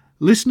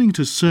Listening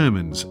to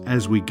sermons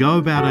as we go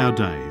about our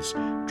days,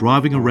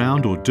 driving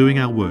around or doing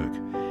our work,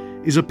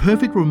 is a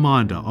perfect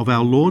reminder of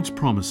our Lord's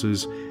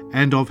promises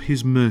and of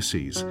His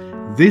mercies.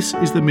 This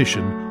is the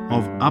mission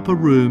of Upper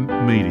Room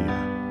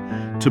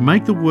Media, to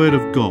make the Word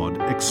of God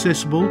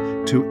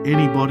accessible to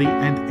anybody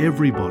and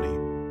everybody.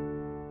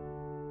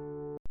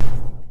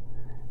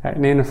 In the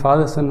name of the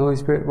Father, Son, and Holy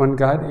Spirit, one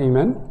God,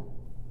 Amen.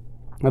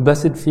 A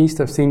blessed feast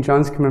of St.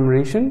 John's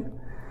commemoration.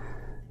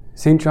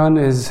 St. John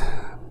is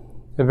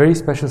a very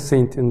special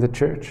saint in the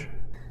Church.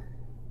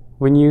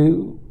 When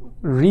you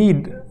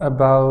read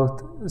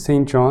about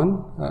St.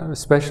 John,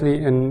 especially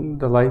in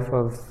the life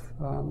of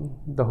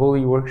the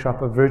Holy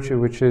Workshop of Virtue,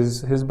 which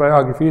is his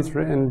biography, it's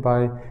written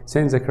by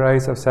Saint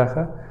Zacharias of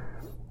Secha,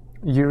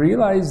 you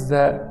realize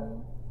that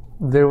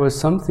there was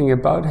something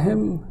about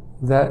him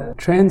that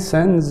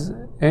transcends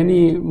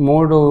any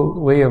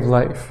mortal way of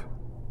life.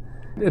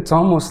 It's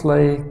almost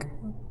like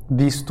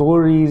these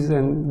stories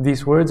and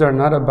these words are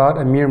not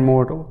about a mere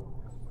mortal.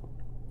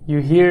 You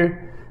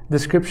hear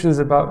descriptions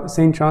about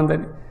St. John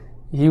that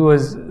he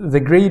was the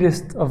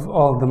greatest of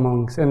all the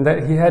monks and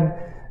that he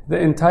had the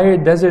entire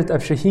desert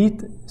of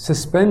Shahid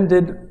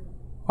suspended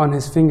on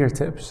his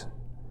fingertips.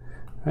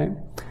 Right?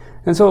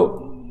 And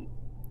so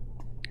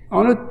I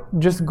want to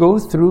just go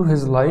through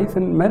his life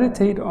and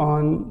meditate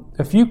on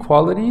a few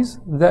qualities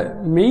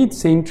that made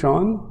St.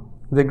 John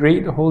the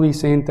great holy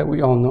saint that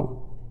we all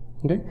know.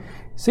 Okay?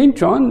 St.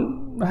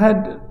 John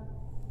had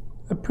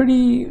a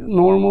pretty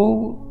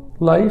normal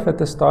life at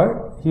the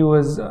start. He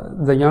was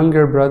the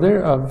younger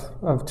brother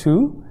of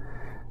two,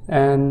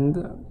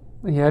 and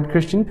he had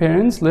Christian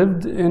parents,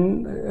 lived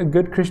in a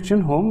good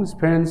Christian home. His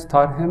parents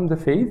taught him the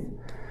faith,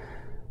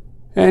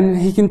 and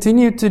he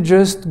continued to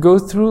just go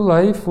through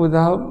life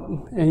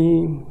without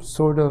any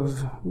sort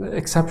of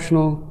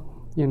exceptional,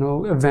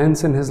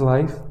 events in his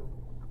life.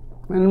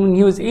 And when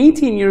he was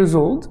 18 years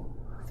old,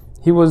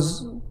 he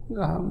was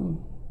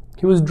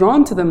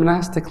drawn to the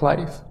monastic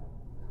life.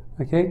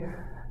 Okay,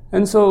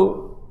 and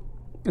so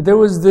there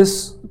was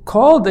this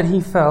call that he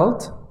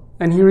felt,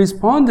 and he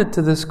responded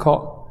to this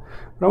call.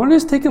 But I want to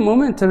just take a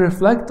moment to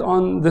reflect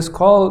on this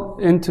call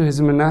into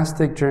his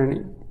monastic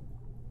journey.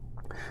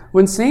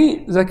 When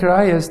Saint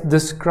Zacharias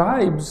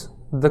describes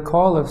the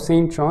call of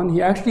Saint John,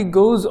 he actually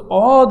goes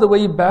all the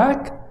way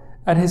back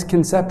at his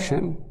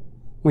conception,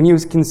 when he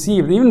was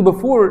conceived, even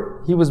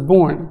before he was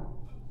born.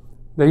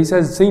 That he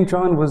says Saint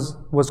John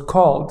was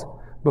called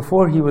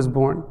before he was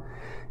born.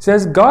 He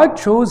says God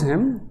chose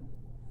him,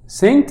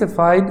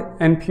 sanctified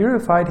and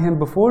purified him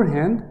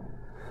beforehand,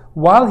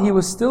 while he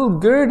was still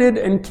girded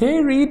and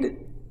carried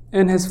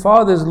in his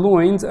father's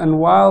loins and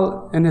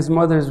while in his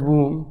mother's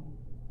womb.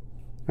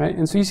 Right?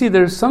 And so you see,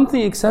 there's something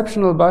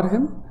exceptional about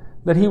him,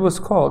 that he was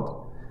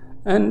called.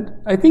 And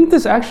I think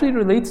this actually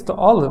relates to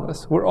all of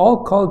us. We're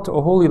all called to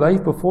a holy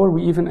life before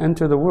we even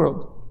enter the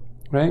world.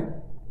 Right?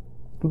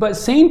 But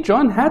St.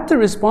 John had to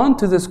respond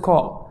to this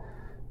call.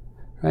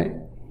 Right?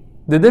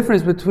 The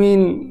difference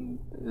between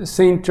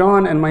St.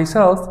 John and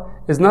myself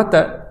is not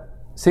that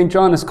St.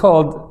 John is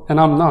called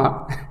and I'm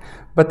not,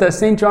 but that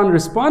St. John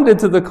responded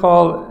to the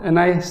call and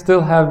I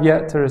still have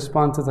yet to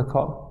respond to the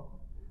call.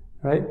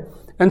 Right?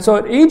 And so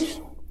at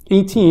age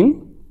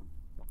 18,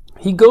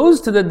 he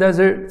goes to the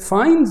desert,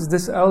 finds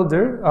this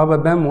elder, Abba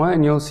Bemwa,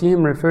 and you'll see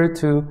him referred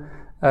to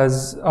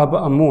as Abba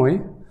Amoy.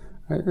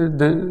 Right?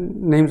 The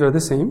names are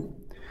the same.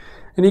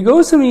 And he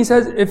goes to him and he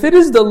says, if it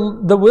is the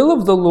will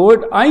of the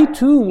Lord, I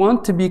too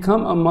want to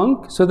become a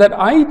monk so that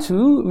I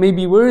too may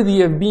be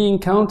worthy of being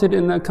counted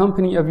in the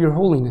company of your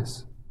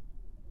holiness.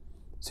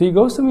 So he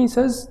goes to him and he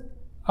says,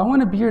 I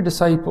want to be your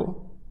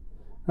disciple.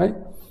 Right?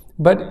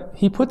 But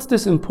he puts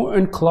this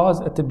important clause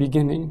at the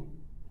beginning.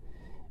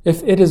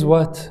 If it is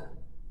what?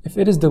 If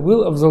it is the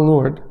will of the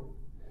Lord.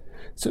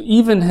 So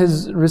even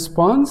his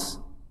response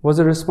was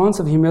a response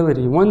of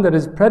humility, one that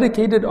is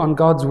predicated on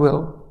God's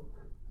will.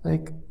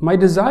 Like, my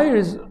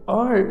desires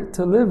are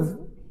to live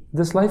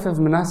this life of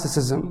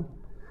monasticism,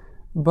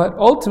 but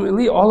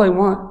ultimately all I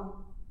want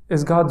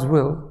is God's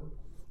will.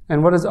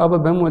 And what does Abba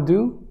Bemwa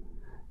do?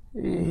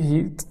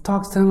 He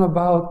talks to him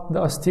about the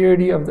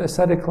austerity of the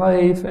ascetic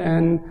life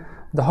and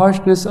the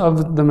harshness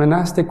of the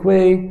monastic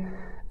way.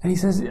 And he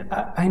says,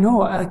 I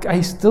know,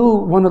 I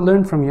still want to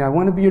learn from you. I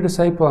want to be your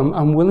disciple.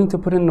 I'm willing to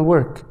put in the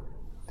work.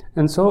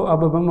 And so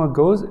Abba Bemwa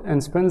goes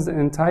and spends the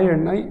entire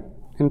night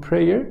in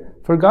prayer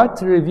for God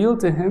to reveal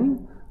to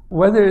him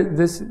whether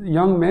this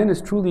young man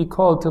is truly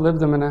called to live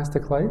the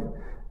monastic life.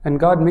 And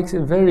God makes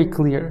it very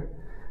clear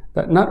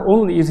that not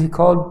only is he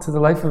called to the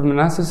life of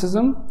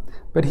monasticism,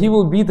 but he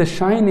will be the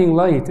shining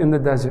light in the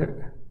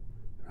desert.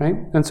 Right?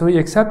 And so he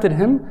accepted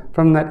him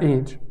from that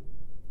age.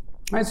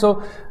 Right?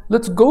 So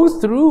let's go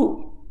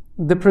through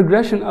the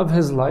progression of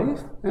his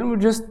life and we'll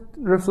just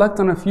reflect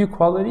on a few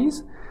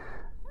qualities.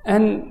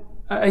 And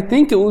I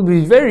think it will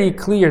be very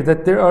clear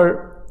that there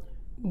are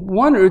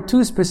one or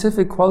two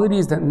specific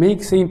qualities that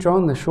make St.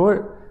 John the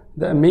Short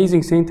the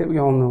amazing saint that we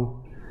all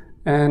know.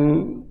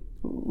 And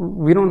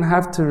we don't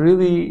have to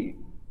really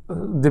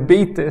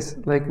debate this.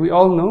 Like, we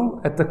all know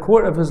at the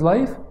core of his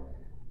life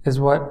is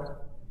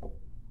what?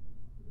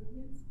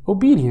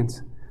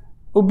 Obedience.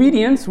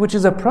 Obedience, which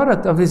is a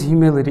product of his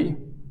humility.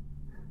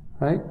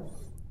 Right?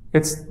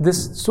 It's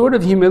this sort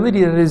of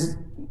humility that is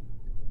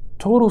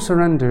total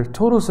surrender,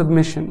 total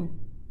submission.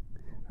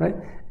 Right?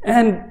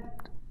 And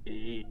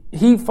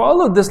he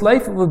followed this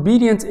life of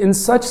obedience in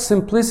such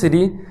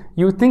simplicity,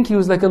 you would think he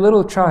was like a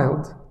little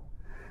child.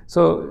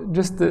 So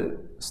just to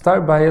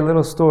start by a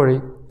little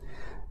story.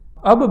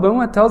 Abu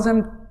Bamwa tells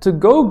him to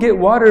go get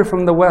water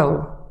from the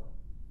well.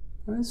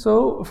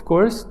 So, of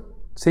course,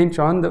 St.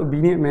 John, the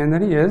obedient man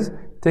that he is,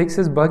 takes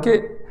his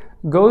bucket,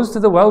 goes to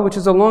the well, which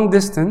is a long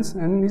distance,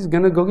 and he's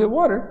going to go get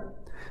water.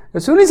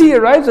 As soon as he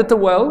arrives at the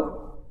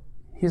well,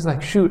 he's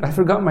like, shoot, I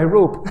forgot my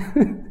rope.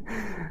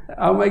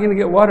 How am I going to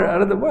get water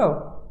out of the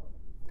well?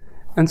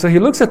 And so he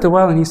looks at the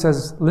well and he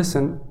says,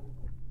 listen,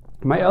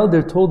 my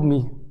elder told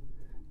me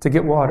to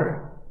get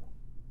water.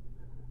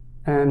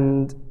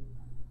 And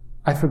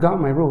I forgot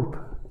my rope.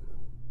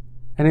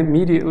 And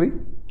immediately,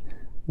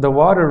 the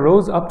water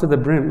rose up to the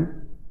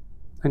brim,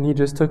 and he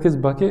just took his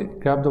bucket,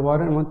 grabbed the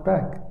water, and went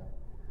back.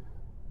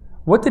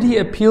 What did he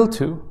appeal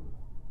to?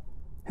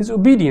 His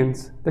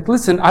obedience. Like,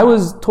 listen, I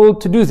was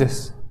told to do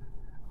this.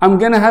 I'm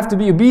going to have to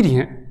be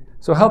obedient,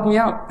 so help me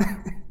out.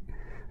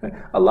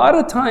 A lot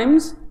of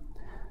times,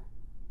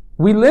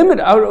 we limit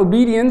our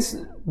obedience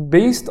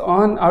based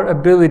on our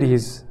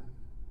abilities,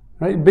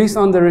 right? Based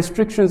on the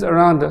restrictions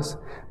around us.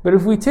 But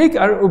if we take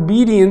our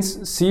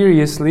obedience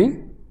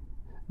seriously,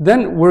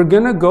 then we're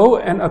going to go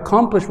and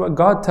accomplish what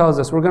God tells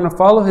us. We're going to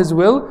follow His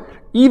will,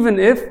 even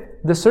if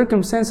the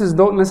circumstances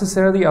don't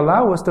necessarily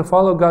allow us to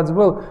follow God's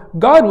will.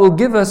 God will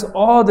give us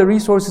all the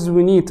resources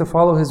we need to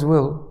follow His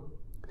will.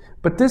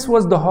 But this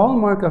was the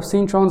hallmark of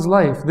St. John's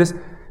life, this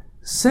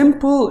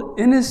simple,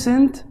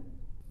 innocent,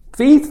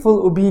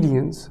 faithful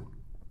obedience.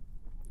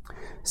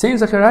 St.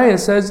 Zechariah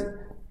says,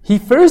 he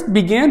first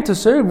began to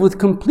serve with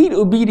complete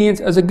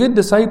obedience as a good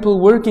disciple,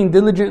 working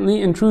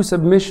diligently in true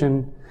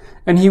submission.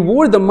 And he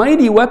wore the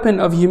mighty weapon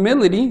of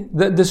humility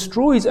that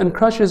destroys and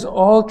crushes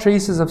all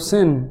traces of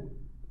sin,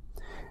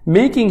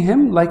 making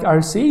him like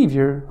our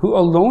Savior, who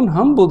alone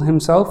humbled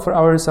himself for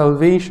our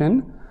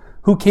salvation,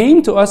 who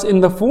came to us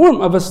in the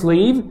form of a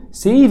slave,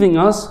 saving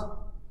us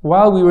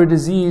while we were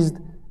diseased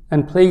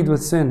and plagued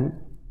with sin.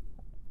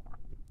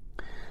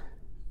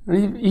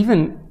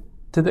 Even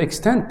to the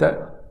extent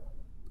that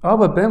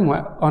Abu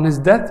Bamwa, on his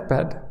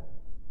deathbed,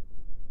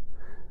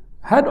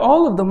 had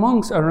all of the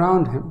monks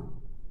around him.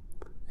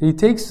 He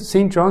takes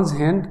St. John's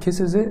hand,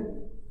 kisses it,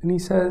 and he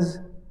says,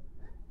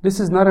 this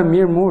is not a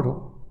mere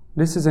mortal,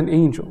 this is an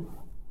angel.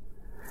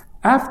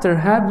 After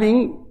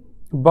having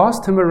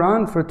bossed him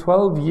around for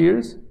 12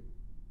 years,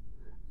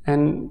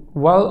 and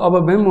while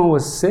Abu Bamwa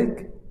was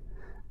sick,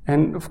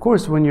 and of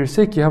course when you're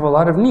sick you have a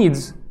lot of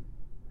needs,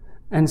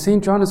 and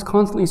St. John is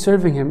constantly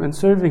serving him and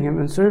serving him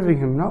and serving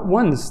him. Not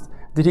once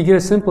did he get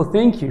a simple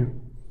thank you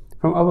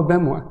from Abu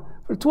Bamwa.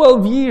 For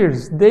 12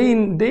 years, day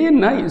and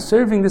night,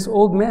 serving this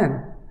old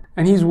man.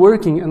 And he's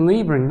working and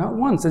laboring. Not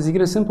once does he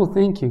get a simple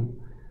thank you.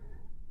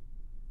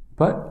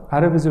 But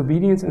out of his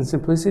obedience and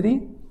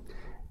simplicity,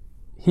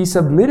 he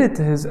submitted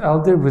to his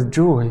elder with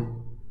joy,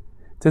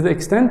 to the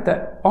extent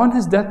that on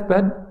his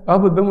deathbed,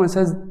 Abu Bamwa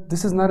says,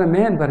 this is not a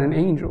man but an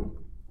angel.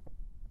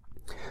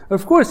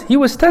 Of course, he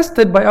was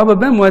tested by Abu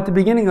Bamwa at the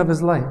beginning of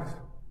his life.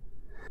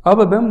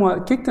 Abu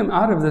Bamwa kicked him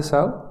out of the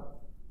cell.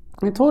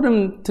 He told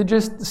him to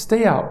just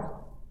stay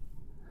out,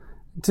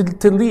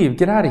 to leave,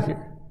 get out of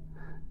here.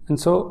 And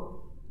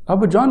so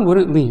Abu John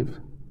wouldn't leave.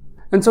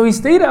 And so he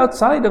stayed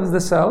outside of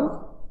the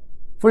cell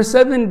for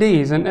 7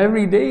 days. And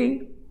every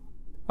day,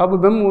 Abu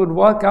Bamwa would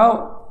walk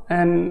out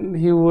and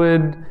he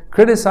would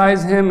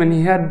criticize him. And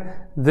he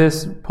had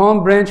this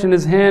palm branch in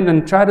his hand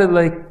and try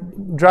to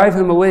drive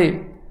him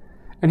away.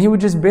 And he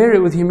would just bear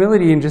it with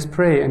humility and just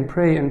pray and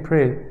pray and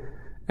pray.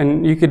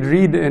 And you could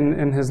read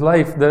in his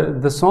life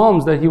the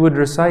Psalms that he would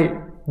recite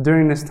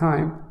during this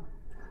time.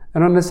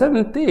 And on the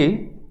 7th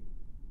day,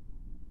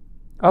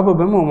 Abu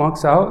Bamwa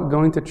walks out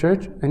going to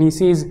church and he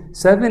sees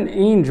 7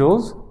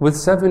 angels with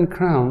 7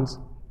 crowns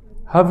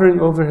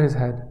hovering over his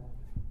head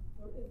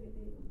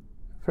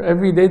for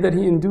every day that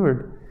he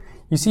endured.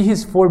 You see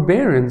his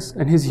forbearance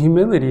and his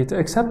humility to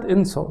accept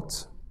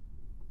insults.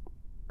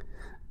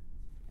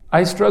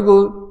 I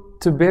struggle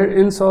to bear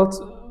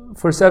insults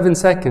for 7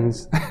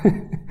 seconds,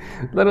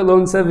 let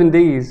alone 7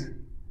 days,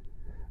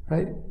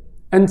 right?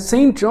 And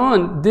St.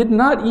 John did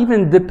not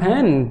even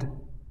depend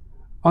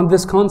on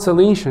this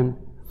consolation.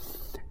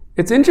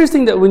 It's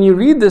interesting that when you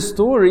read this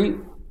story,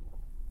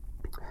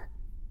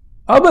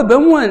 Abu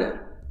Bamwa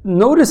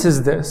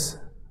notices this.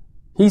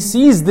 He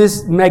sees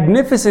this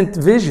magnificent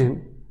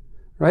vision,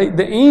 right?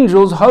 The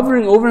angels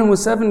hovering over him with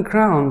 7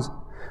 crowns,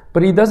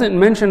 but he doesn't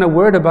mention a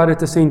word about it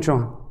to St.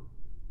 John.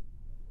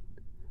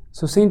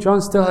 So St.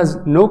 John still has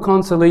no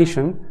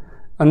consolation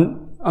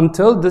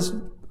until this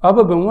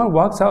Abu Bamwa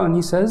walks out and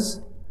he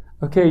says,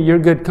 okay, you're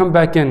good, come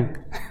back in.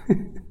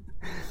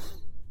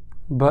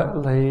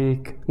 But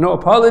no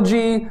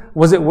apology,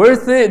 was it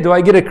worth it? Do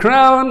I get a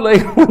crown?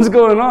 What's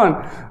going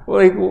on?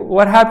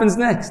 What happens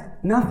next?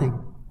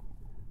 Nothing,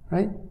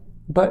 right?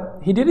 But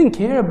he didn't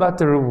care about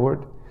the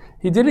reward.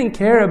 He didn't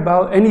care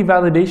about any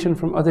validation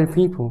from other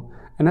people.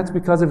 And that's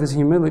because of his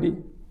humility.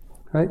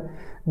 Right?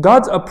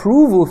 God's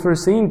approval for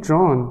St.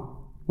 John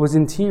was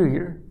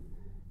interior.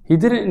 He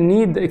didn't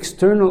need the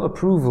external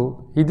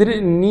approval. He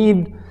didn't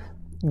need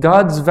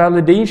God's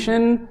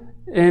validation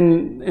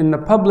in the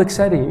public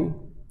setting.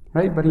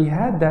 Right? But he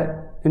had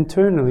that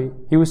internally.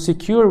 He was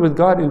secure with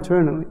God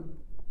internally.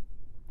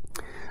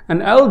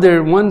 An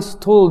elder once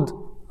told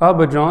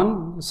Abba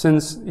John,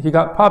 since he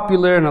got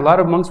popular and a lot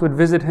of monks would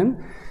visit him,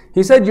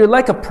 he said, "You're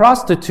like a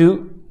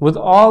prostitute with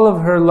all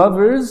of her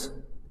lovers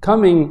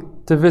coming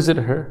to visit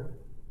her."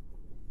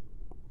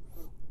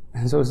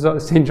 And so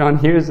St. John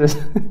hears this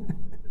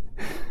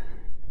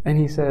and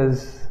he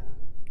says,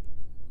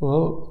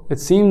 "Well, it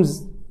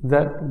seems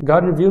that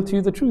God revealed to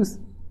you the truth."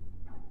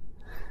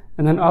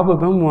 And then Abba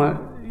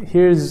Bamwa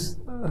hears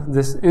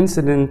this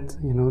incident,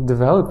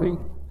 developing.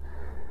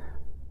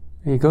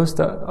 He goes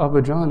to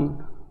Abba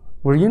John,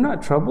 "Were you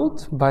not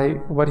troubled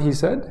by what he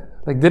said?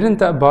 Like, didn't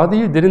that bother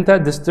you? Didn't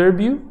that disturb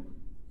you?"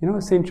 You know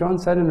what St. John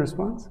said in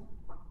response?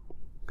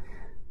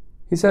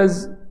 He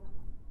says,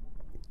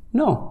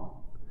 "No.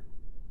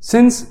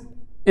 Since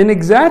in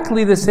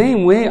exactly the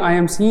same way I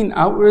am seen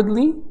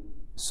outwardly,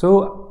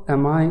 so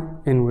am I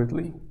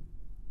inwardly."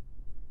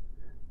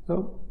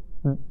 So,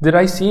 did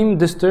I seem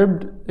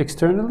disturbed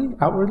externally,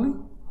 outwardly?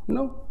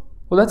 No.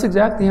 Well, that's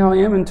exactly how I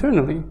am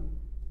internally.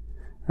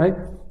 Right?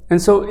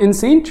 And so in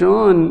St.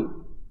 John,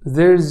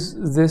 there's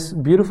this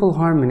beautiful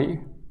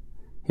harmony.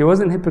 He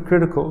wasn't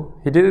hypocritical.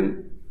 He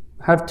didn't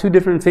have two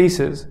different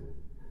faces.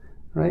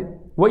 Right?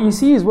 What you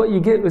see is what you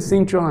get with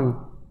St. John.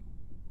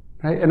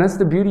 Right? And that's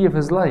the beauty of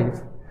his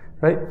life.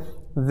 Right?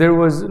 There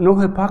was no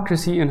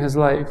hypocrisy in his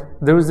life.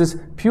 There was this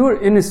pure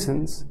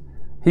innocence.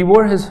 He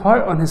wore his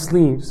heart on his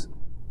sleeves.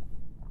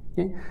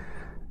 Okay?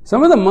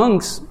 Some of the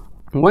monks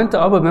went to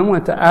Abba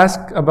Bamwa to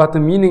ask about the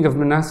meaning of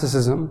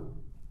monasticism.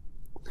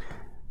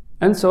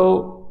 And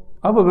so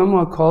Abba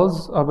Bamwa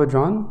calls Abba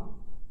John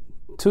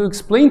to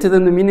explain to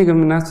them the meaning of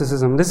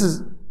monasticism. This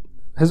is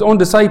his own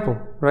disciple,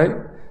 right?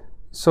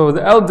 So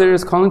the elder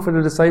is calling for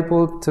the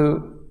disciple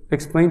to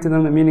explain to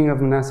them the meaning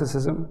of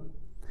monasticism.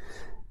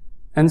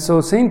 And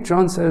so St.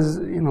 John says,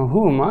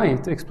 who am I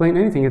to explain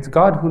anything? It's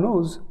God who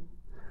knows.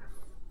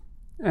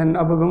 And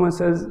Abba Bamwa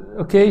says,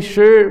 "Okay,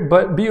 sure,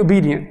 but be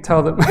obedient,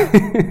 tell them."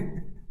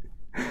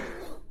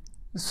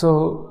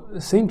 So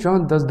St.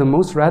 John does the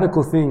most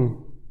radical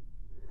thing.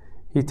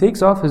 He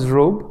takes off his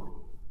robe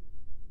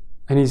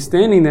and he's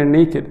standing there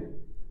naked.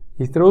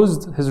 He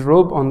throws his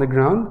robe on the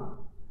ground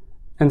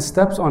and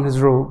steps on his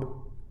robe.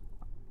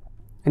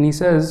 And he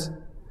says,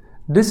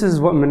 "This is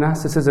what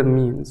monasticism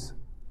means.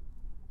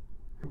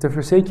 To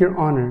forsake your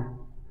honor,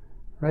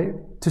 right?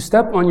 To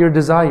step on your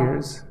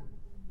desires."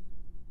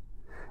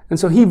 And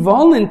so he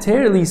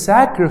voluntarily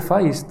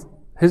sacrificed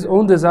his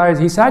own desires.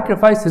 He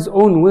sacrificed his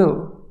own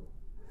will.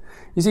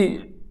 You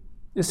see,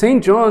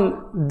 St.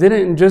 John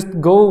didn't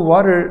just go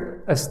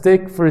water a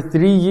stick for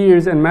 3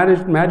 years and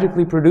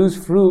magically produce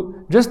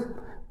fruit just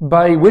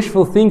by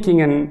wishful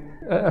thinking and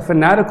a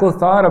fanatical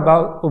thought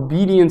about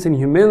obedience and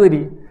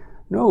humility.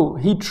 No,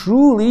 he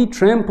truly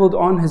trampled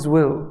on his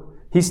will.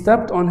 He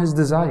stepped on his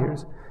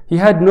desires. He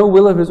had no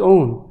will of his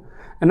own.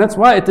 And that's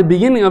why at the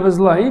beginning of his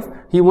life,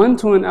 he went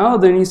to an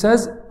elder and he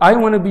says, "I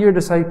want to be your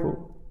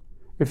disciple.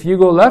 If you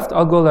go left,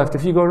 I'll go left.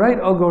 If you go right,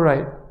 I'll go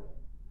right.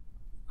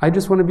 I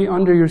just want to be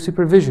under your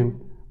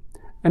supervision."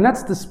 And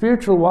that's the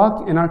spiritual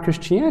walk in our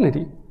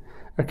Christianity.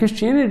 Our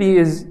Christianity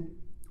is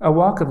a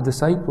walk of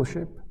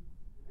discipleship.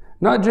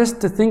 Not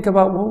just to think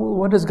about, well,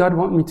 what does God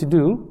want me to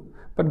do?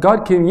 But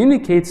God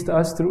communicates to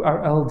us through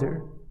our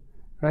elder.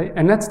 Right?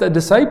 And that's the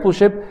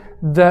discipleship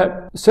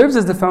that serves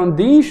as the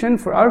foundation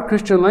for our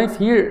Christian life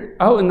here,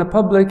 out in the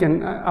public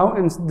and out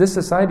in this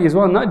society as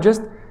well, not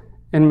just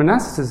in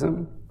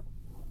monasticism.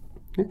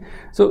 Okay?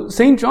 So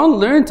St. John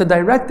learned to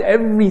direct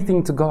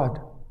everything to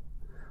God.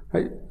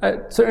 Right?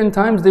 At certain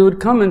times they would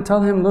come and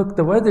tell him, "Look,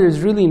 the weather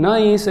is really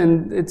nice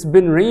and it's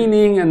been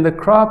raining and the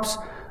crops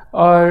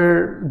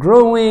are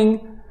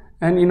growing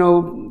and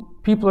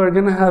people are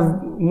going to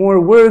have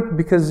more work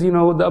because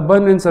the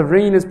abundance of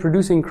rain is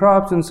producing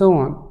crops," and so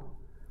on.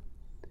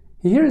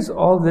 He hears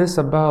all this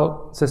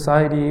about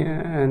society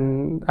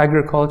and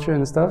agriculture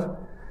and stuff,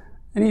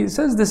 and he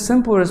says this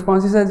simple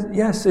response. He says,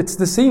 "Yes, it's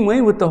the same way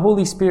with the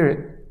Holy Spirit.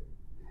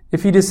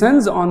 If he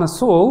descends on a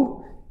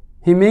soul,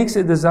 he makes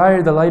it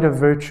desire the light of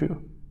virtue."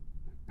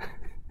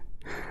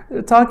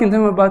 They're talking to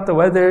him about the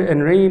weather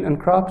and rain and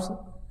crops,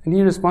 and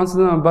he responds to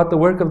them about the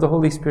work of the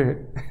Holy Spirit.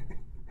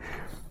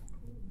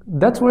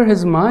 That's where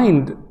his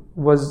mind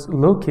was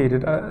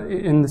located,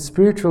 in the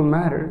spiritual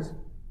matters.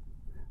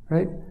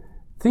 Right?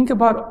 Think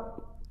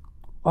about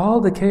all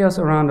the chaos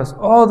around us,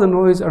 all the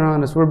noise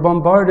around us. We're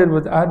bombarded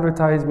with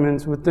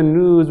advertisements, with the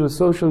news, with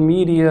social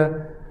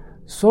media,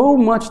 so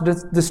much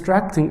that's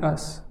distracting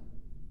us.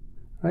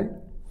 Right?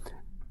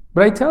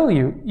 But I tell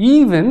you,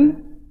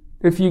 even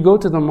if you go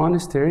to the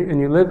monastery and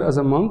you live as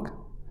a monk,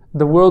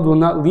 the world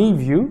will not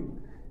leave you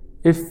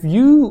if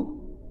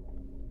you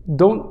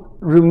don't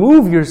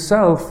remove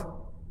yourself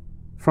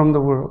from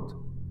the world.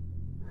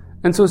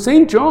 And so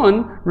St.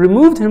 John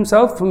removed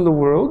himself from the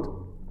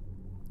world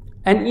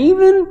and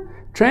even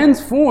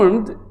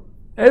transformed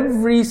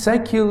every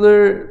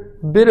secular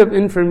bit of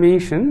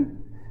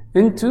information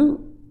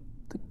into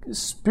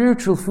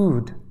spiritual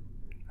food.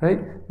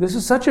 Right? This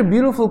is such a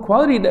beautiful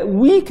quality that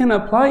we can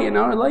apply in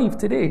our life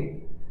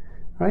today.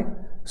 Right?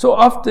 So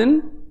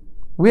often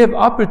we have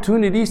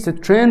opportunities to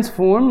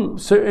transform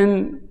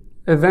certain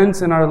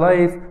events in our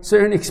life,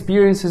 certain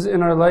experiences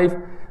in our life,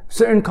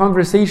 certain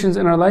conversations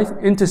in our life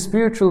into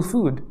spiritual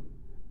food.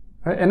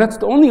 Right? And that's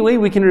the only way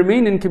we can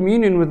remain in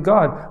communion with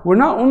God. We're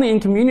not only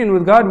in communion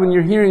with God when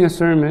you're hearing a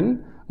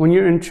sermon, when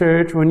you're in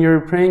church, when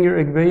you're praying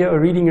your Igbeya or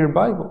reading your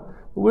Bible.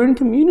 But we're in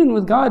communion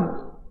with God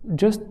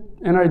just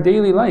in our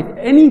daily life.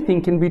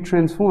 Anything can be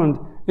transformed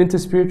into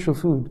spiritual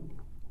food.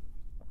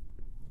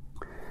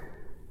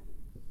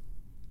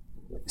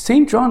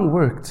 St. John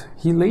worked.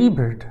 He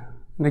labored.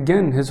 And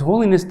again, his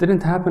holiness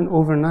didn't happen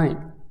overnight.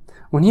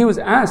 When he was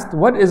asked,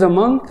 what is a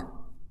monk?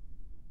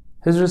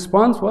 His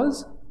response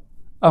was,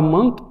 a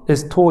monk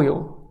is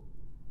toil.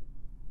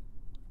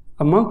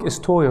 A monk is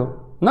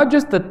toil. Not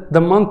just that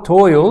the monk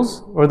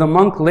toils or the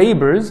monk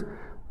labors,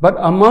 but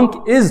a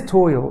monk is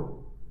toil.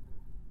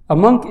 A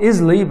monk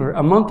is labor.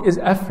 A monk is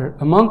effort.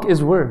 A monk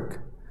is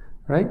work.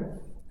 Right?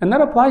 And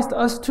that applies to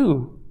us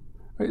too.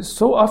 Right?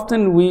 So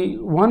often we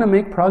want to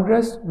make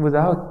progress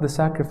without the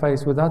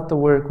sacrifice, without the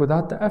work,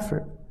 without the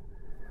effort.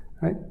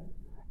 Right?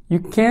 You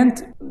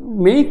can't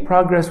make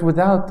progress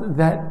without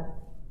that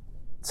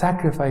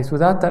sacrifice,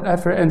 without that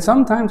effort. And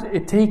sometimes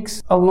it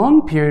takes a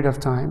long period of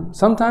time.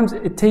 Sometimes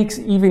it takes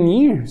even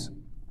years.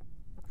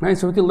 Right?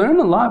 So we can learn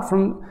a lot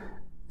from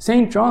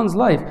St. John's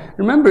life.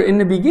 Remember, in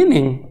the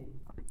beginning,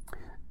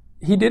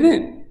 he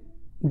didn't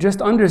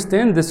just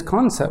understand this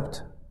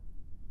concept.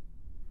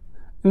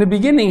 In the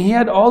beginning, he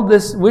had all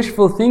this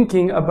wishful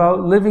thinking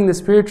about living the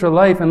spiritual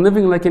life and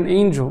living like an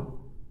angel.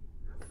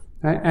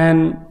 Right?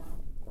 And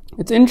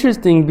it's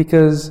interesting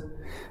because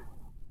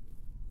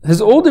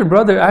his older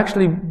brother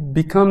actually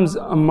becomes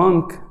a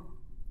monk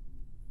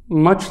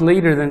much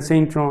later than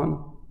St.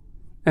 John.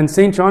 And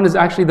St. John is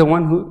actually the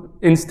one who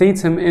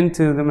instates him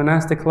into the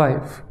monastic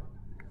life.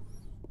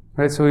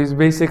 Right? So he's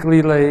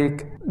basically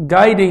like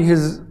guiding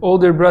his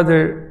older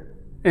brother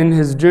in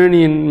his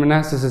journey in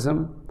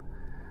monasticism.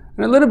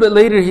 And a little bit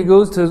later he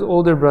goes to his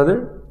older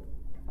brother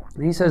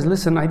and he says,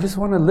 listen, I just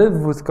want to live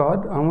with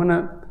God. I want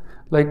to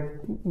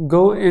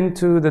go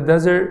into the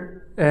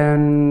desert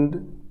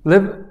and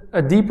live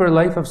a deeper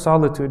life of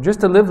solitude, just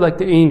to live like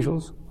the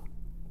angels.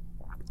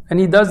 And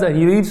he does that.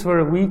 He leaves for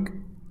a week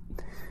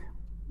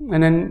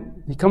and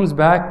then he comes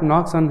back,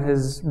 knocks on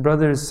his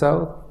brother's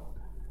cell.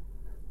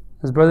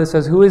 His brother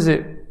says, who is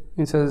it?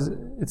 He says,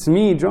 it's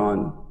me,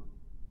 John.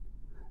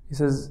 He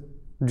says,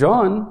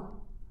 John?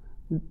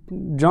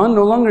 John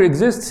no longer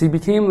exists. He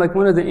became like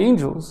one of the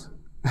angels.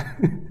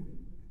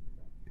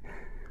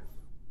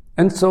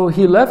 And so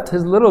he left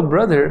his little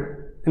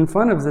brother in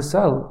front of the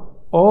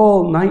cell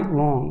all night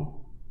long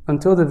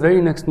until the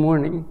very next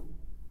morning.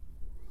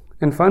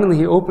 And finally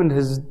he opened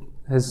his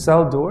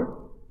cell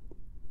door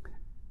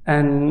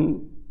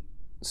and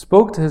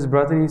spoke to his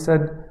brother and he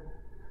said,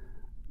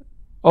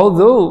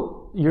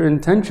 although your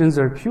intentions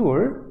are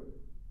pure,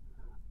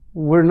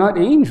 we're not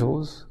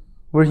angels.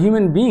 We're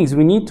human beings.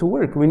 We need to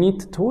work. We need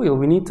to toil.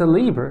 We need to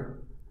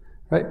labor.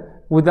 Right?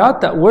 Without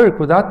that work,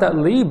 without that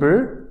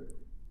labor,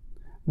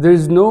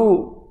 there's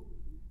no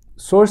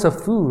source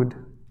of food.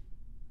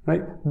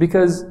 Right?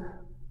 Because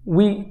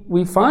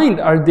we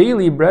find our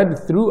daily bread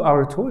through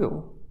our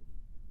toil.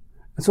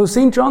 And so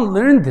St. John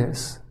learned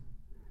this.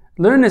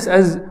 Learned this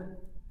as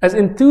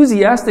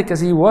enthusiastic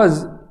as he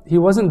was. He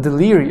wasn't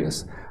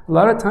delirious. A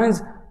lot of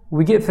times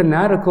we get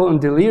fanatical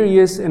and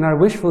delirious in our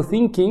wishful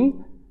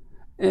thinking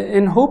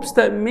in hopes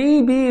that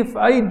maybe if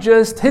I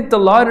just hit the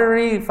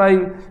lottery, if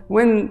I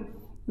win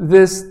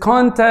this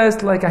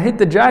contest, like I hit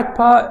the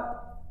jackpot,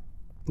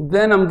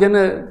 then I'm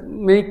gonna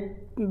make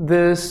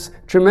this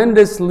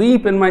tremendous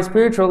leap in my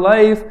spiritual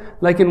life.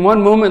 Like in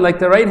one moment, like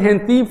the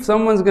right-hand thief,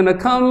 someone's gonna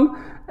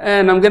come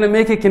and I'm gonna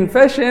make a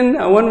confession,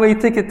 a one-way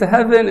ticket to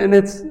heaven, and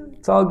it's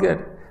all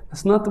good.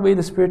 That's not the way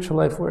the spiritual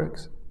life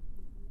works.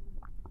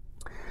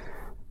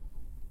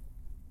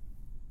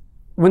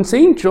 When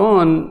St.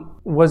 John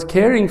was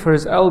caring for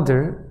his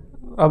elder,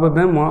 Abba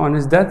Benwa, on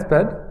his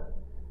deathbed,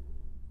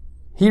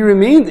 he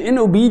remained in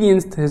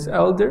obedience to his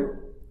elder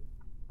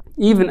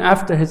even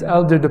after his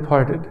elder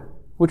departed,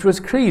 which was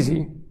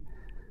crazy.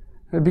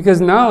 Because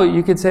now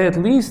you could say at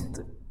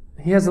least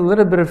he has a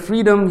little bit of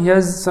freedom, he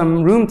has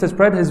some room to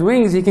spread his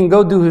wings, he can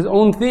go do his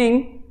own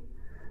thing,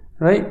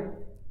 right?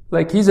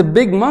 Like he's a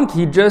big monk,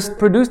 he just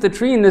produced a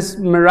tree in this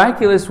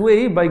miraculous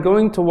way by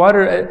going to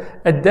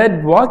water a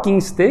dead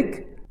walking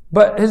stick.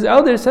 But his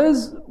elder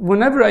says,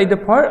 whenever I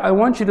depart, I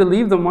want you to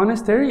leave the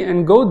monastery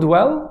and go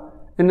dwell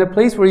in the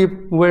place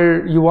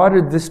where you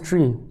watered this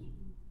tree,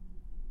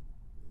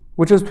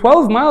 which was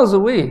 12 miles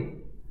away.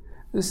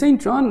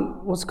 St.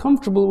 John was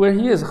comfortable where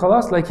he is.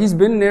 Khalas, like he's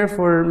been there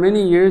for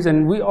many years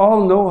and we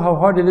all know how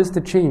hard it is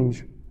to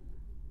change.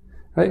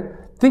 Right?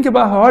 Think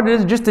about how hard it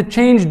is just to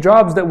change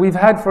jobs that we've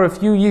had for a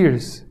few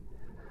years,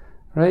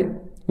 right?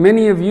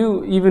 Many of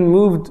you even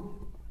moved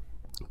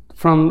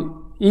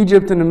from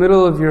Egypt in the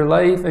middle of your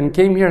life and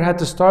came here, had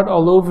to start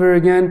all over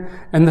again.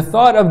 And the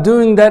thought of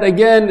doing that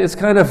again is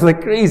kind of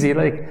like crazy.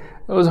 Like,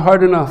 it was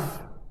hard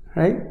enough,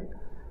 right?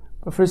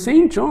 But for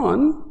St.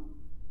 John,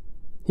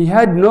 he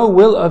had no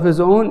will of his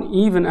own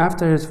even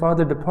after his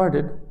father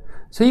departed.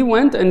 So he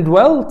went and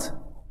dwelt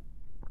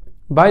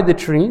by the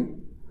tree.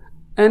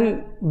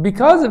 And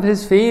because of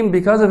his fame,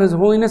 because of his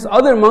holiness,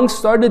 other monks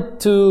started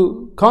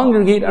to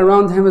congregate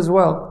around him as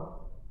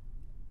well.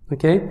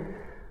 Okay?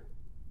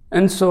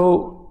 And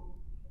so,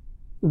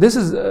 this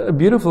is a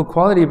beautiful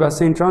quality about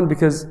St. John,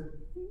 because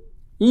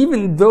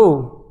even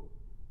though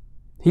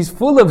he's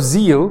full of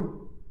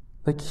zeal,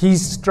 like he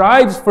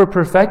strives for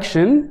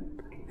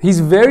perfection, he's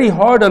very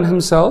hard on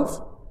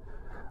himself,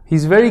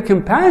 he's very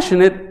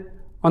compassionate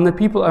on the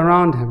people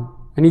around him,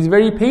 and he's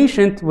very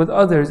patient with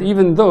others,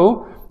 even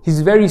though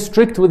he's very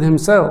strict with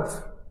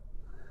himself.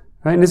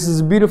 Right? And this is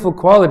a beautiful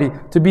quality,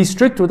 to be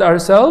strict with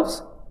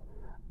ourselves,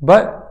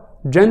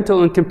 but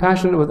gentle and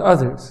compassionate with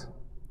others.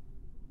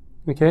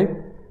 Okay?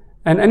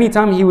 And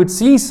anytime he would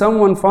see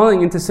someone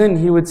falling into sin,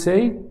 he would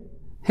say,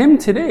 him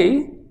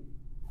today,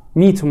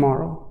 me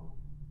tomorrow.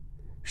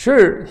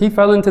 Sure, he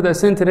fell into that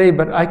sin today,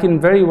 but I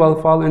can very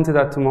well fall into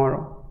that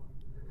tomorrow.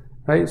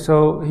 Right?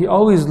 So he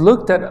always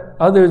looked at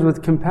others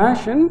with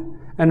compassion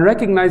and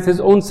recognized his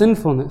own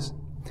sinfulness.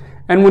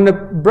 And when the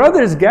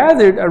brothers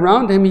gathered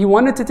around him, he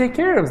wanted to take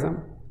care of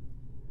them.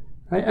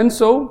 Right? And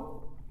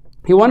so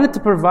he wanted to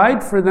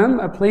provide for them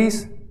a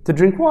place to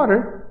drink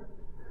water.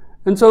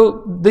 And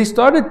so they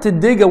started to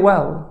dig a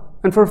well.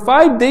 And for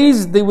 5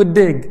 days they would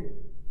dig.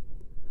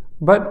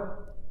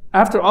 But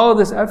after all of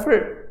this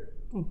effort,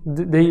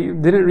 they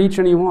didn't reach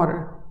any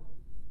water.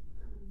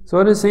 So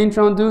what does St.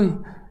 John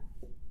do?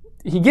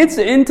 He gets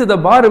into the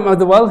bottom of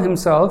the well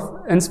himself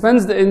and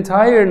spends the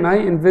entire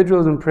night in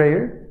vigils and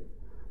prayer,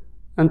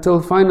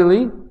 until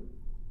finally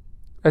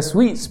a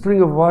sweet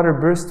spring of water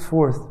burst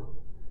forth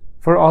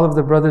for all of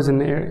the brothers in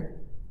the area.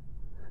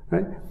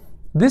 Right?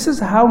 This is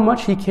how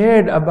much he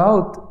cared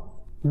about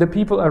the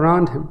people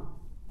around him.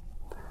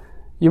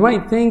 You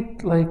might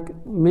think like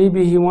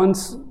maybe he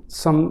wants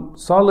some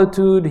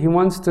solitude, he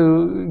wants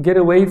to get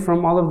away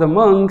from all of the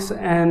monks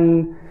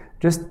and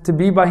just to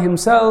be by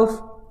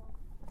himself.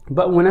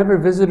 But whenever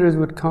visitors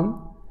would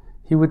come,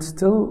 he would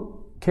still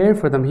care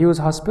for them. He was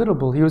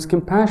hospitable, he was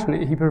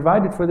compassionate, he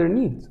provided for their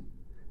needs.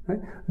 Right?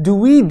 Do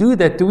we do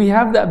that? Do we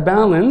have that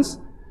balance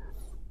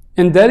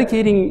in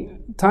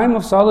dedicating time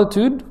of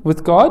solitude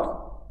with God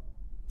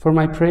for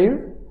my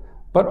prayer,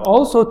 but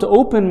also to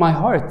open my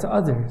heart to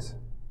others?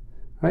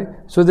 Right?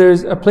 So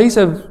there's a place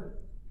of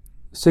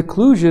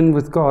seclusion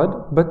with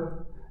God, but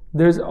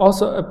there's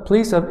also a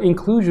place of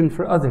inclusion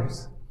for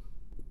others.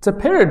 It's a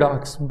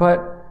paradox, but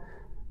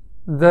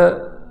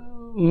the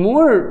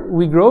more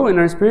we grow in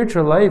our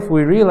spiritual life,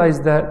 we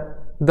realize that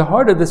the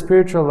heart of the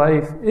spiritual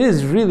life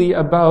is really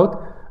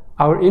about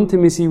our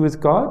intimacy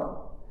with God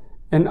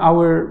and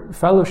our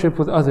fellowship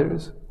with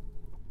others.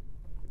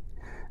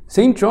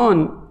 St.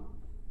 John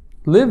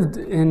lived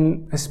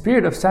in a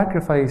spirit of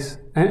sacrifice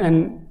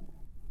and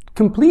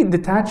complete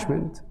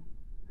detachment.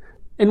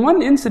 In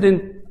one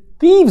incident,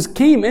 thieves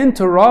came in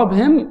to rob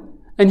him,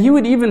 and he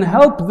would even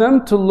help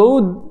them to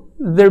load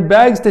their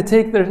bags to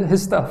take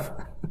his stuff.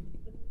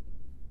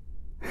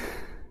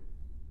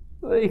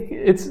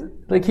 It's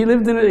like he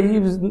lived in it, he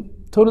was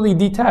totally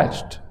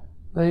detached.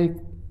 Like,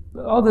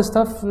 all this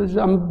stuff,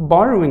 I'm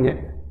borrowing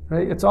it,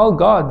 right? It's all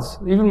God's.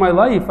 Even my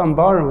life, I'm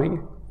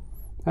borrowing.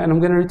 And I'm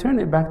going to return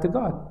it back to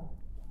God.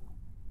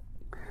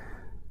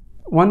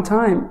 One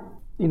time,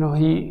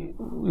 he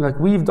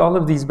weaved all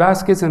of these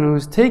baskets and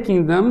was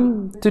taking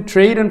them to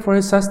trade and for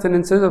his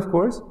sustenances, of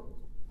course.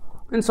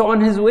 And so on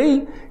his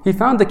way, he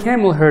found the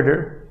camel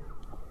herder.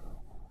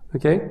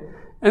 Okay?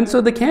 And so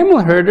the camel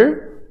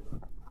herder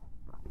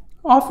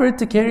offered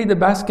to carry the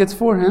baskets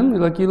for him.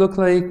 Like, you look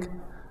like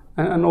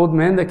an old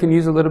man that can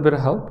use a little bit of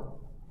help.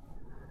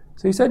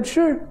 So he said,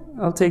 sure,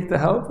 I'll take the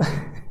help.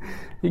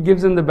 He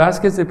gives them the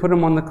baskets, they put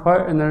them on the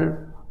cart, and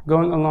they're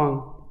going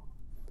along.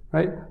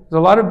 Right? There's a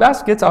lot of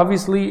baskets,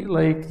 obviously,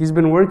 like, he's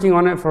been working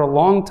on it for a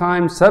long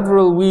time,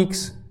 several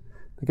weeks.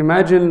 Like,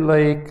 imagine,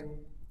 like,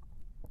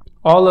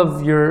 all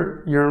of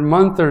your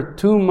month or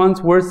 2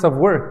 months worth of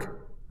work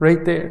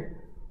right there.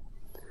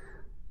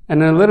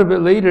 And then a little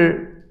bit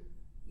later,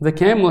 the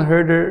camel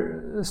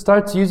herder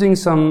starts using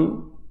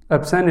some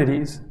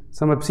obscenities,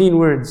 some obscene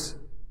words,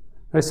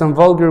 right? Some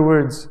vulgar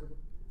words.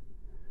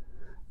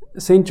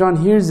 St. John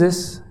hears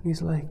this,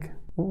 he's like,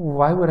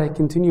 why would I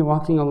continue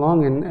walking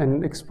along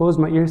and expose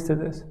my ears to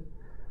this?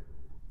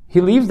 He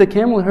leaves the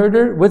camel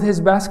herder with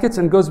his baskets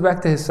and goes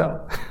back to his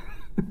cell.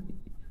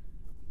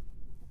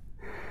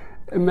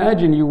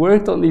 Imagine you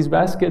worked on these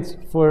baskets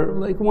for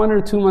like 1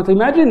 or 2 months.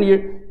 Imagine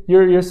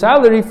your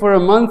salary for a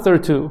month or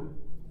two.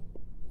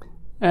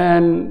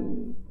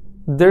 And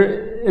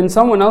they're in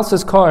someone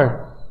else's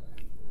car.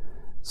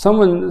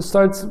 Someone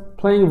starts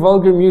playing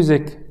vulgar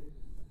music.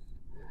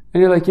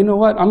 And you're like, you know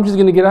what? I'm just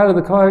going to get out of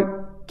the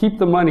car, keep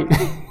the money.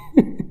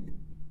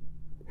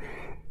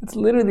 It's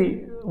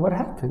literally what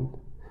happened.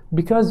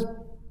 Because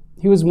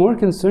he was more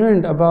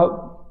concerned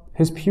about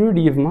his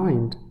purity of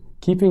mind,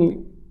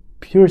 keeping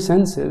pure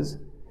senses.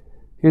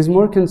 He was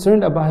more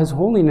concerned about his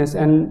holiness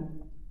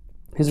and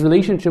his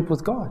relationship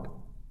with God.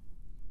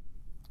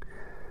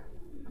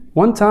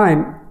 One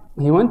time,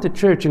 he went to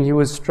church and he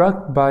was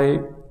struck by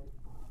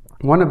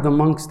one of the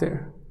monks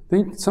there. I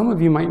think some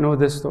of you might know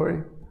this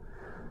story.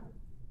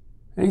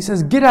 And he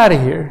says, "Get out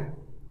of here."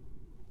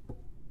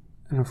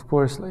 And of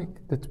course,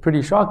 that's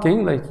pretty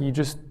shocking. You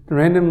just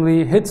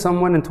randomly hit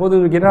someone and told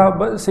them to get out.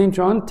 But St.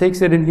 John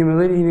takes it in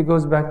humility and he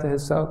goes back to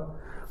his cell.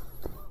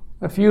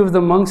 A few of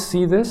the monks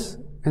see this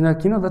and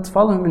they're let's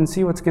follow him and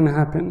see what's going to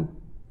happen.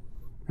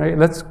 Right?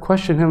 Let's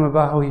question him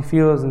about how he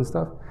feels and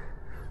stuff.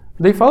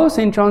 They follow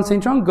St. John.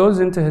 St. John goes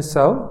into his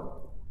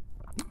cell,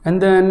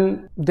 and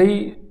then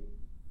they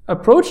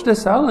approach the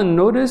cell and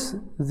notice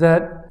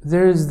that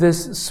there's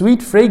this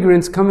sweet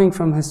fragrance coming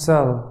from his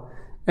cell.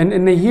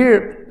 And they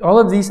hear all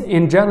of these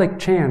angelic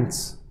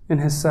chants in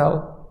his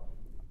cell.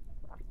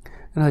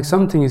 And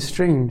something is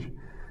strange.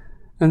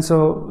 And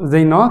so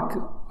they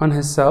knock on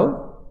his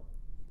cell.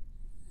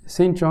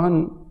 St.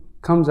 John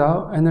comes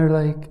out and they're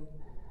like,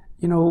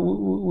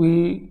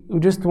 we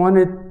just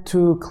wanted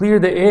to clear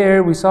the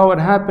air. We saw what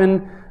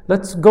happened.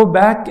 Let's go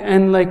back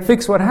and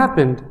fix what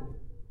happened.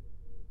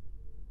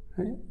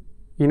 Right?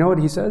 You know what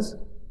he says?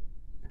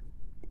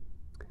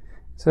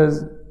 He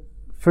says,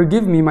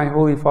 "Forgive me, my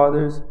holy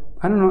fathers.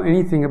 I don't know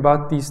anything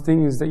about these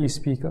things that you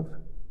speak of.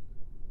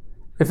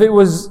 If it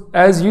was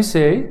as you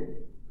say,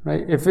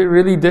 right? If it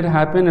really did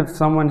happen, if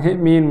someone hit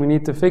me and we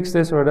need to fix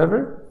this or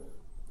whatever,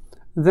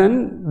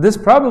 then this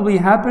probably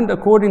happened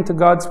according to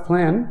God's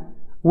plan,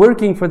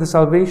 working for the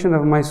salvation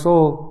of my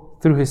soul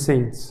through His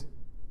saints.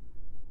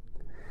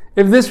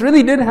 If this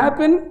really did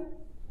happen,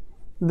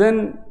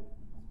 then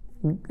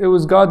it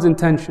was God's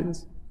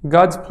intentions.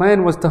 God's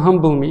plan was to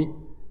humble me."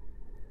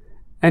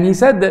 And he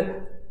said that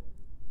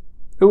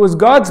it was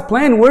God's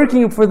plan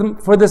working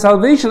for the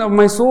salvation of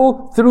my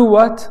soul through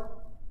what?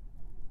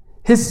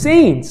 His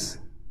saints.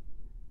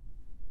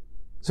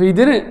 So he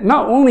didn't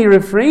not only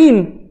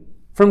refrain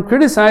from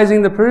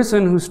criticizing the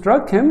person who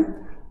struck him,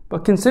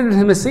 but considered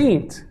him a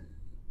saint.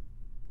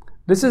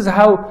 This is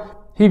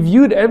how he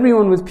viewed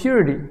everyone with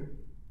purity.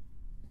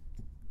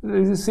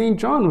 St.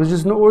 John was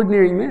just no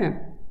ordinary man.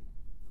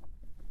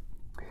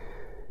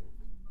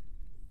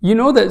 You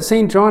know that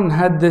St. John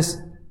had this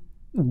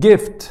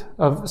gift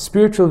of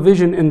spiritual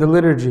vision in the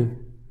liturgy,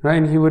 right?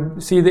 And he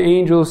would see the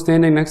angels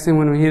standing next to him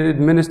when he would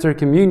administer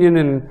communion,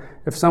 and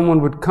if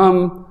someone would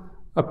come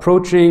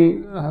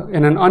approaching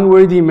in an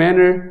unworthy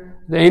manner,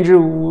 the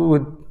angel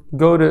would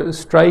go to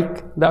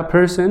strike that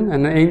person,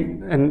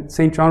 and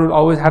St. John would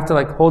always have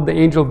to hold the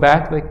angel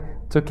back,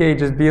 it's okay,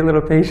 just be a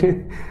little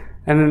patient.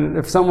 And then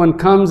if someone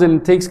comes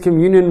and takes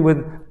communion with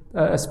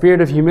a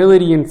spirit of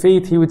humility and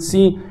faith, he would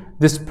see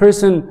this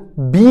person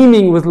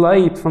beaming with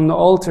light from the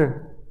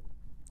altar.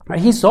 Right?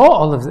 He saw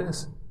all of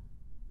this.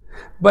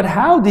 But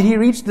how did he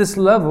reach this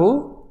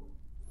level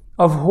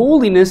of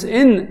holiness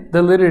in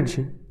the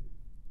liturgy?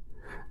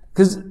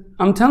 Because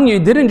I'm telling you,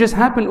 it didn't just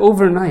happen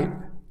overnight.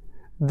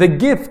 The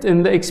gift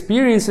and the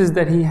experiences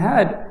that he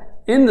had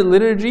in the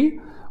liturgy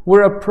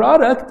were a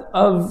product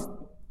of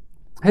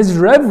his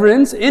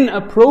reverence in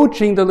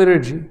approaching the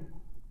liturgy.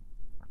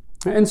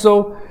 And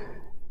so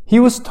he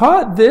was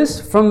taught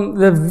this from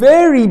the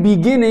very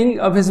beginning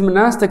of his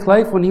monastic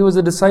life when he was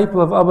a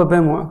disciple of Abba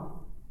Bemwa.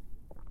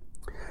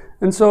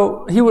 And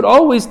so he would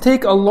always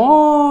take a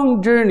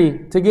long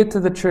journey to get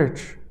to the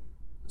church,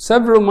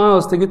 several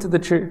miles to get to the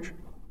church.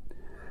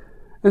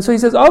 And so he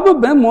says, Abba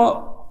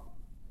Bemwa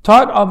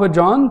taught Abba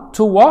John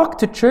to walk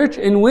to church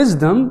in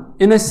wisdom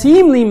in a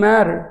seemly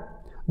manner,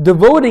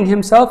 devoting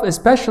himself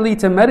especially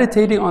to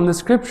meditating on the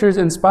scriptures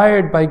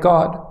inspired by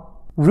God,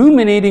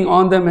 ruminating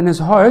on them in his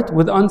heart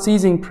with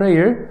unceasing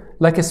prayer,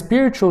 like a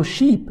spiritual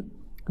sheep,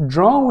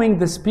 drawing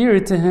the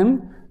Spirit to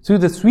him through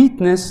the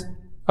sweetness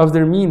of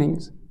their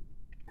meanings.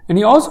 And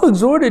he also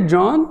exhorted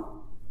John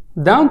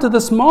down to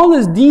the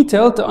smallest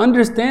detail to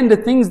understand the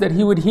things that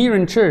he would hear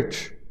in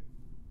church.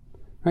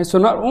 Right? So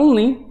not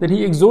only did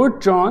he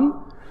exhort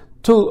John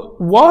to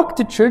walk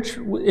to church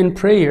in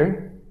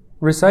prayer,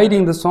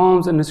 reciting the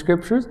Psalms and the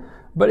Scriptures,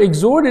 but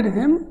exhorted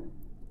him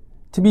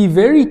to be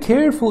very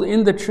careful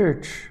in the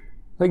church,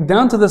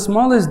 down to the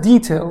smallest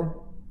detail.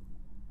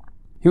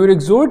 He would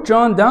exhort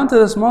John down to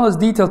the smallest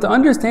detail to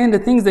understand the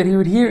things that he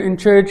would hear in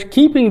church,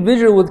 keeping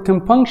vigil with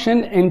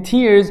compunction and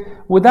tears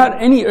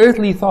without any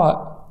earthly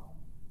thought.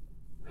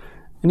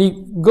 And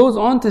he goes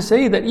on to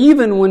say that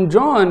even when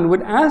John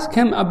would ask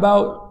him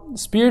about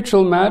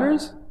spiritual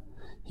matters,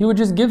 he would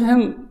just give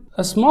him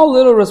a small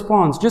little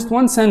response, just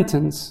one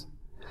sentence.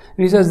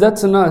 And he says,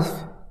 that's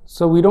enough,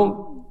 so we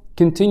don't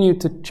continue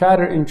to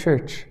chatter in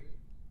church.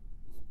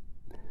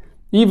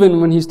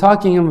 Even when he's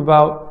talking to him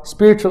about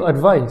spiritual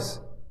advice,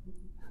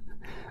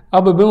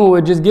 Abba Bimwa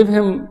would just give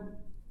him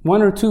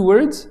one or two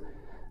words,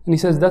 and he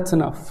says, that's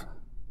enough.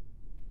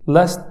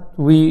 lest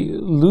we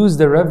lose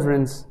the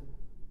reverence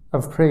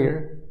of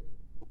prayer.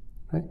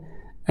 Right?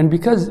 And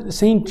because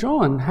St.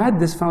 John had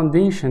this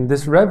foundation,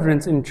 this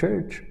reverence in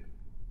church,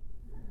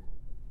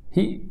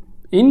 he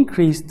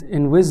increased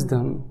in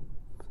wisdom,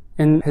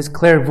 in his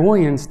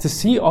clairvoyance to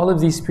see all of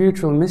these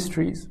spiritual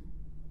mysteries.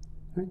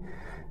 Right?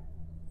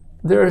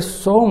 There is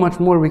so much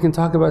more we can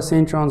talk about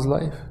St. John's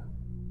life.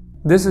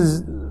 This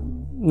is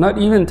not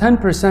even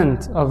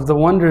 10% of the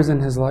wonders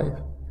in his life.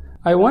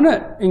 I want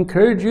to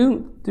encourage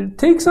you to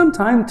take some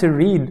time to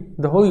read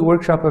the Holy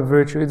Workshop of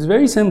Virtue. It's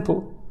very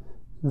simple.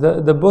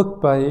 The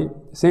book by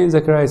St.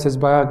 Zacharias, his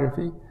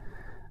biography.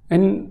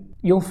 And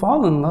you'll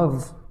fall in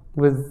love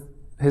with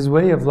his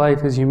way of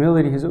life, his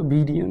humility, his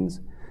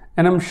obedience.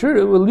 And I'm sure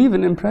it will leave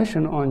an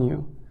impression on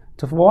you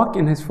to walk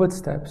in his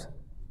footsteps.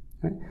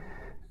 Right?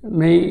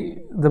 May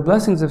the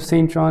blessings of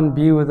St. John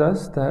be with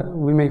us, that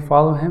we may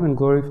follow him and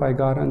glorify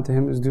God. Unto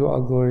him is due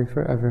all glory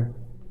forever.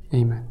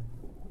 Amen.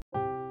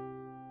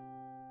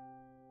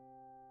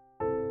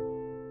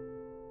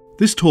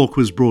 This talk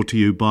was brought to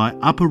you by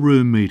Upper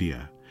Room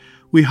Media.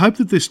 We hope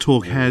that this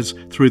talk has,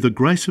 through the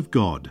grace of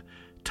God,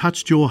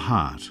 touched your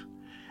heart,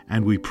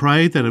 and we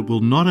pray that it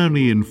will not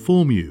only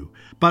inform you,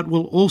 but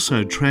will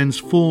also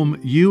transform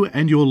you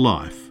and your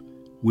life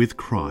with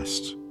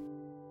Christ.